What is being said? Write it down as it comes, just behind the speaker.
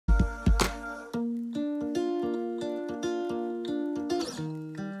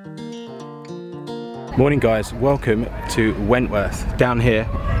Morning guys, welcome to Wentworth, down here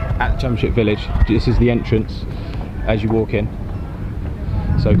at Championship Village. This is the entrance as you walk in.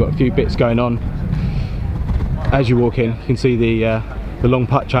 So we've got a few bits going on. As you walk in, you can see the long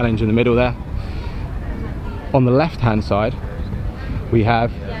putt challenge in the middle there. On the left hand side, we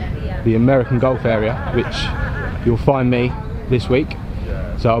have the American golf area, which you'll find me this week.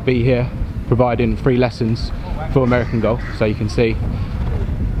 So I'll be here providing free lessons for American golf, so you can see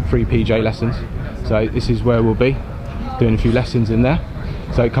free PJ lessons. So this is where we'll be doing a few lessons in there.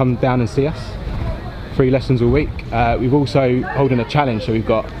 So come down and see us. Free lessons all week. We've also holding a challenge, so we've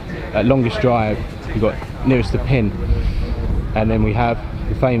got longest drive, we've got nearest the pin, and then we have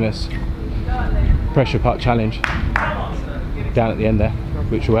the famous pressure putt challenge down at the end there,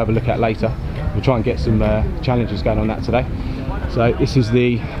 which we'll have a look at later. We'll try and get some challenges going on that today. So this is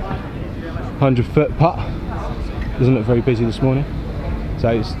the 100-foot putt. Doesn't look very busy this morning. So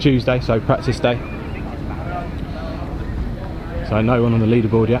it's Tuesday, so practice day. So no one on the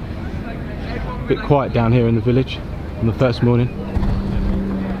leaderboard yet. A bit quiet down here in the village on the first morning.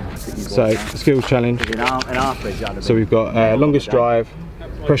 So skills challenge. So we've got longest drive,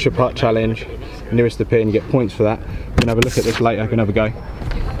 pressure putt challenge, nearest the pin. You get points for that. We can have a look at this later. Can have a go.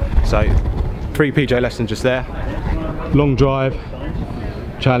 So 3 PJ lessons just there. Long drive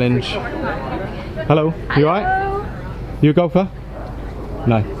challenge. Hello, you alright? You a golfer?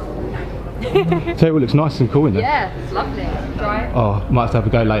 No. Tell you what, looks nice and cool in there. Yeah, it's lovely. Drive. Oh, might have to have a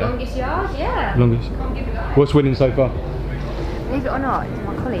go later. Longest yard, yeah. Longest. Come give it a go. What's winning so far? Believe it or not, it's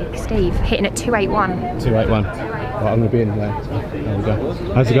my colleague Steve hitting at 281. 281. Right, I'm going to be in there. So there we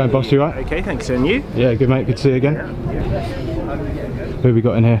go. How's it going, boss? You alright? Okay, thanks. And you? Yeah, good mate. Good to see you again. Who have we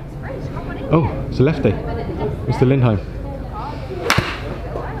got in here? Oh, it's a lefty. Mr. Lindholm.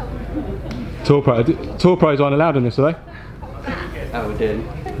 Tour pros aren't allowed on this, are they? Oh, we did.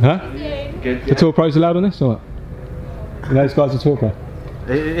 Huh? Good. The tour pros allowed on this or what? You know, this guy's a tour pro.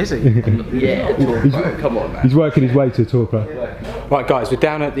 Is he? Yeah, tour pro. Come on, man. He's working his way to a tour pro. Right, guys, we're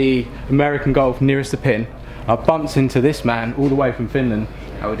down at the American Golf nearest the pin. I bumped into this man all the way from Finland.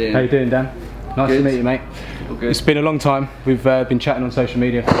 How we doing? How you doing, Dan? Nice to meet you, mate. All good. It's been a long time. We've been chatting on social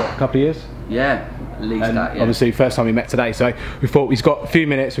media for a couple of years. Yeah, at least And that, yeah. obviously, first time we met today, so we thought we've got a few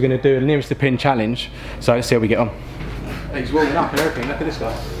minutes. We're going to do a nearest the pin challenge. So let's see how we get on. He's warming up and everything. Look at this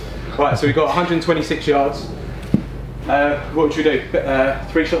guy. Right, so we've got 126 yards. What would you do?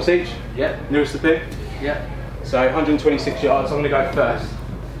 3 shots each? Yeah. Nearest the pin? Yeah. So 126 yards. I'm going to go first.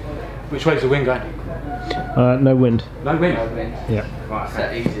 Which way's the wind going? No wind. No wind? No wind. Yeah. Right, Is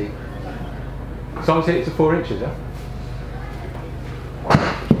that easy? Someone said it to 4 inches, yeah?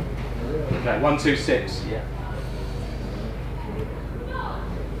 Okay, 126. Yeah.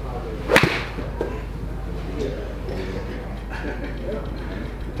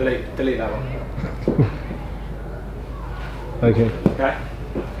 Delete that one. Okay. Okay?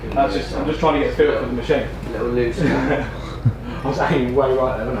 I'm just trying to get a feel for the machine. A little loose. I was aiming way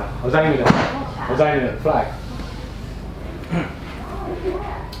right there, wasn't I? I was aiming at the flag.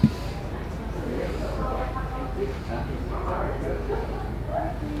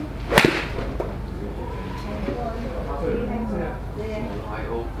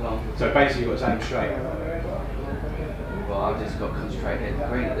 So basically you've got to aim straight. Well, I've just got to concentrate hitting the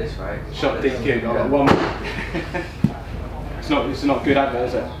green at this rate. Shot DQ, I've got one. It's not good advert,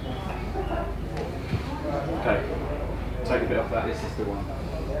 is it? Okay. Take a bit off that. This is the one.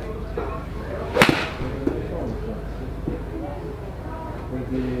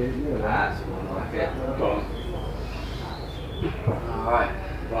 That's more like it. Go on. Alright.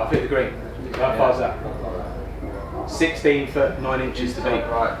 Right, I've hit the green. How far is that? 16 foot 9 inches to beat.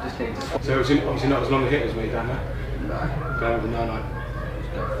 Right, just need to... So obviously not as long a hit as me, Dan, no? No. Going with the 9-9.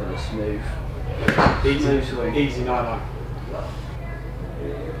 Just go for the smooth. Smooth swing. Easy 9-9.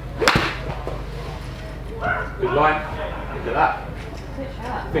 Good line. Look at that.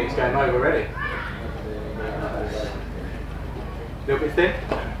 I think it's going over already. A little bit thin?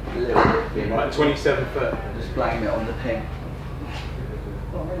 A little bit thin. Right, 27 foot. Just blame it on the pin.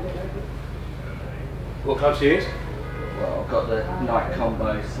 What clubs do you use? Well, I've got the night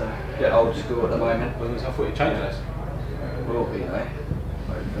combo, so a bit old school at the moment. I thought you changed those. Will be though,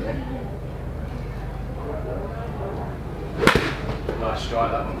 hopefully. Nice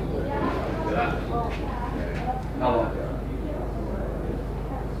strike, that one. Look at that. Come on.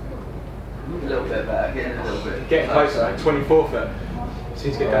 A little bit better, getting a little bit. Getting closer, mate. 24 foot. So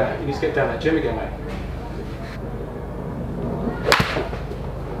you need to get down that gym again, mate.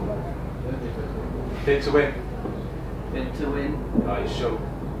 Hit to win. Hit to win. Oh, he's sure.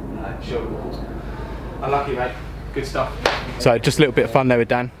 No. Sure. Unlucky, mate. Good stuff. So just a little bit of fun there with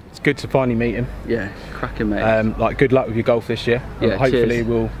Dan. good to finally meet him. Yeah, cracking, mate. Like, good luck with your golf this year. Yeah, hopefully cheers.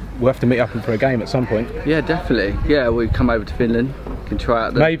 we'll have to meet up for a game at some point. Yeah, definitely. Yeah, we come over to Finland. Can try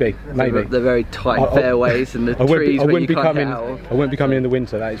out the maybe the very tight fairways and the trees I where won't you be can't coming. get out of. I won't be coming in the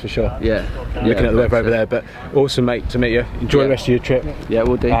winter. That is for sure. Yeah. Looking at the weather over there, but awesome, mate, to meet you. Enjoy the rest of your trip. Yeah,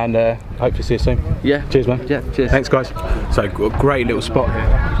 we'll do. And hopefully see you soon. Yeah. Cheers, man. Yeah. Cheers. Thanks, guys. So, got a great little spot here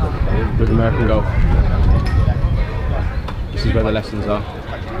with American golf. This is where the lessons are.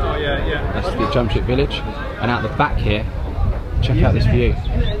 That's the Championship Village, and out the back here, check out this view.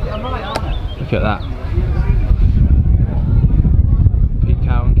 Look at that. Pete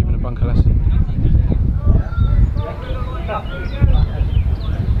Cowan giving a bunker lesson.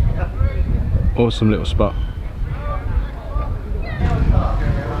 Awesome little spot.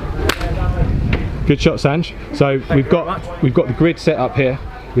 Good shot, Sanj. So we've got the grid set up here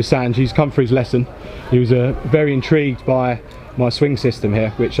with Sanj. He's come for his lesson. He was very intrigued by my swing system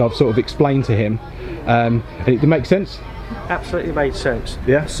here, which I've sort of explained to him. And it makes sense. Absolutely made sense.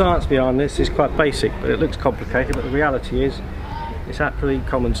 Yeah. The science behind this is quite basic, but it looks complicated. But the reality is, it's absolutely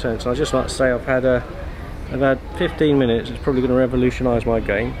common sense. And I just like to say, I've had 15 minutes. It's probably going to revolutionise my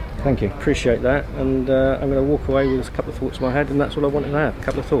game. Thank you. Appreciate that, and I'm going to walk away with a couple of thoughts in my head, and that's all I wanted to have. A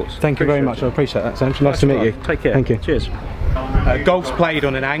couple of thoughts. Thank you very much. I appreciate that, Sanj. Nice to meet you. Take care. Thank you. Cheers. Golf's played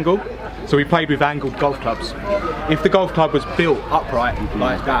on an angle, so we played with angled golf clubs. If the golf club was built upright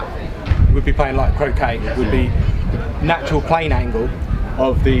like that, we'd be playing like croquet. It would be the natural plane angle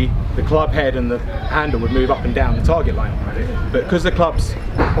of the club head, and the handle would move up and down the target line. But because the club's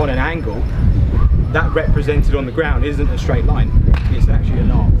on an angle, that represented on the ground isn't a straight line, it's actually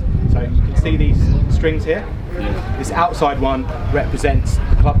an arc. So you can see these strings here. This outside one represents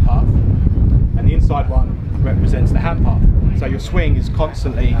the club path, and the inside one represents the hand path. So your swing is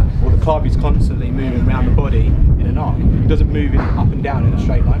constantly, or the club is constantly moving around the body in an arc. It doesn't move up and down in a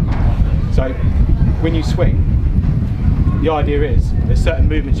straight line. So when you swing, the idea is there's certain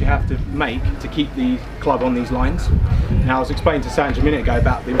movements you have to make to keep the club on these lines. Now, I was explaining to Sanj a minute ago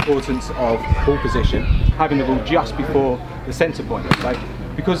about the importance of ball position, having the ball just before the centre point. So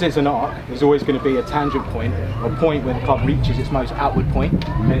because there's an arc, there's always going to be a tangent point, or a point where the club reaches its most outward point,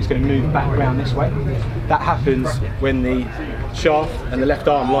 and it's going to move back around this way. That happens when the shaft and the left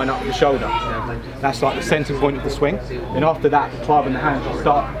arm line up with the shoulder. That's like the centre point of the swing. Then after that, the club and the hand will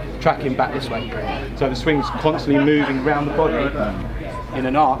start tracking back this way. So the swing's constantly moving around the body in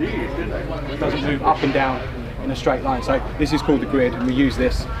an arc. It doesn't move up and down in a straight line. So this is called the grid, and we use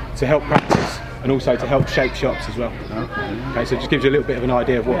this to help practice and also to help shape shots as well. Okay, so it just gives you a little bit of an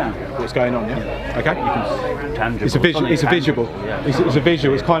idea of what's going on. Yeah. Okay. It's a visual. It's a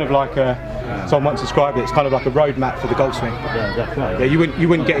visual. It's kind of like someone once described it. It's kind of like a roadmap for the golf swing. Yeah, definitely. Yeah, you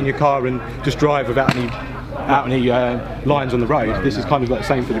wouldn't get in your car and just drive without any lines on the road. This is kind of like the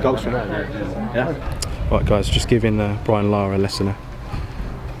same for the golf swing. Yeah. Right, guys, just giving Brian Lara a lesson.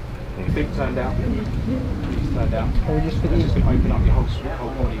 Big turn down. Turn down. Just going to open up your whole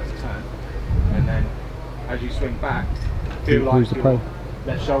body to turn, and then as you swing back, feel like your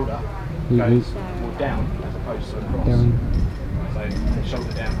left shoulder goes more down as opposed to across. So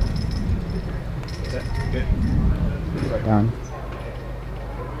shoulder down. That's it. Good. Down.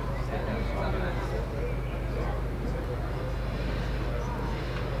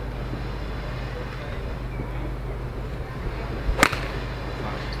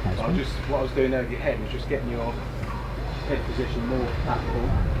 What I was doing there with your head was just getting your head position more at the ball.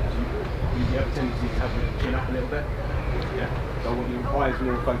 You have a tendency to have your chin up a little bit. Yeah. So I want your eyes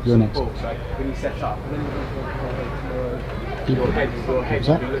more focused on the ball. So when you set up, your head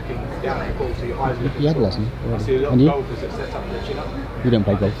will be looking down at the ball, so your eyes are looking. You had a lesson. I see a lot of golfers that set up their chin up. You don't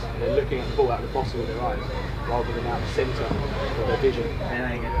play golf. They're looking at the ball out the bottom of their eyes rather than out the centre of their vision.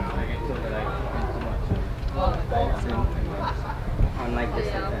 Unlike this.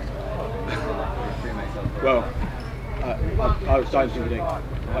 Well, I was dying to do.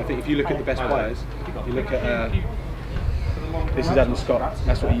 I think if you look at the best players, if you look at this is Adam Scott.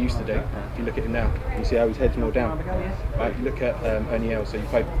 That's what he used to do. If you look at him now, you see how his head's more down. If you look at Ernie Els, so you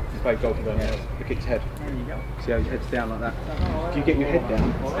played golf with Ernie Els. Look at his head. See how his head's down like that. If you get your head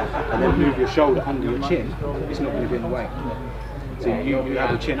down and then move your shoulder under your chin, it's not going to be in the way. So you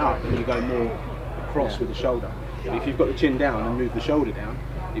have the chin up and you go more across with the shoulder. But if you've got the chin down and move the shoulder down,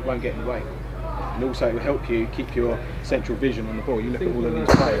 it won't get in the way. And also it will help you keep your central vision on the ball. You look at all of these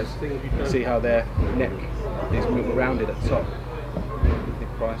players and see how their neck is more rounded at the top. Nick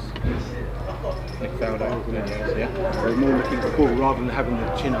Price, Nick Faldo, yeah? They're more looking at the ball rather than having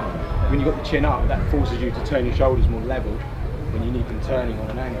the chin up. When you've got the chin up, that forces you to turn your shoulders more level when you need them turning on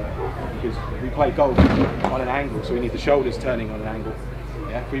an angle. Because we play golf on an angle, so we need the shoulders turning on an angle.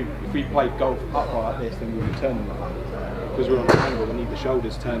 Yeah, if we played golf upright like this, then we would turn them like that. Because we're on an angle, we need the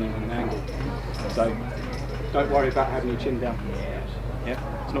shoulders turning on an angle. So don't worry about having your chin down. Yeah,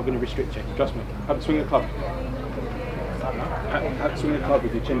 it's not going to restrict you. Trust me. Have a swing of the club. Have a swing of the club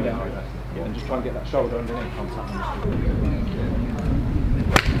with your chin down, and just try and get that shoulder underneath.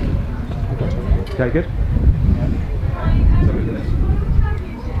 Okay, good.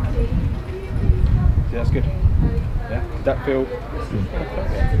 Yeah, that's good. Yeah, did that feel?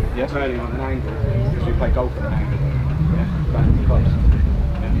 Yeah, turning on an angle because we play golf on an angle. Yeah, back to the clubs.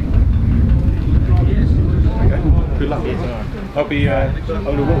 Yeah. Okay. Good luck. I'll be. I'm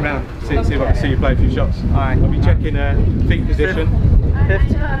gonna walk around, see if I can see you play a few shots. Alright. I'll be checking feet position.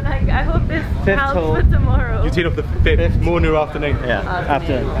 I hope this helps hole. for tomorrow. You teed off the fifth, morning or afternoon? Yeah,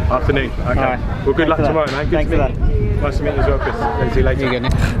 afternoon. Afternoon. Okay. Alright. Well, good luck Thanks for tomorrow, that. man. Good Thanks to for meet you. Nice to meet you as well, Chris. See you later.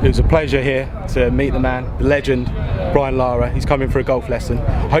 It was a pleasure here to meet the man, the legend, Brian Lara. He's coming for a golf lesson.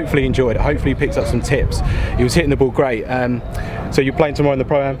 Hopefully he enjoyed it. Hopefully he picked up some tips. He was hitting the ball great. So you're playing tomorrow in the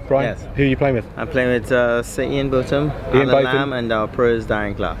Pro-Am, Brian? Yes. Who are you playing with? I'm playing with Sir Ian Botham, Alan Lamb, and our pro is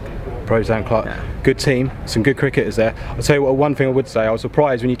Dan Clark. Pros Dan Clark. Yeah. Good team, some good cricketers there. I'll tell you what, one thing I would say, I was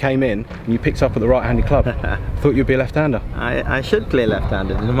surprised when you came in and you picked up at the right-handed club. I thought you'd be a left-hander. I should play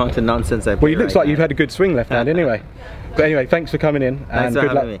left-handed, in the amount of nonsense I play. Well, it looks like you've had a good swing left-hand anyway. But anyway, thanks for coming in, and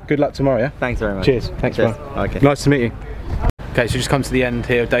good luck tomorrow, yeah? Thanks very much. Cheers. Thanks, Cheers. Brian. Okay. Nice to meet you. Okay, so just come to the end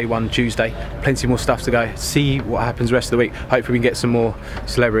here of day one, Tuesday. Plenty more stuff to go. See what happens the rest of the week. Hopefully we can get some more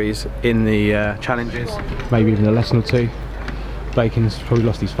celebrities in the challenges. Maybe even a lesson or two. Bacon's probably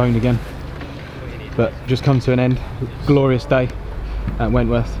lost his phone again. But just come to an end. Glorious day at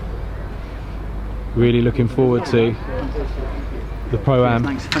Wentworth. Really looking forward to the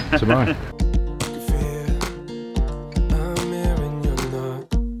Pro-Am tomorrow.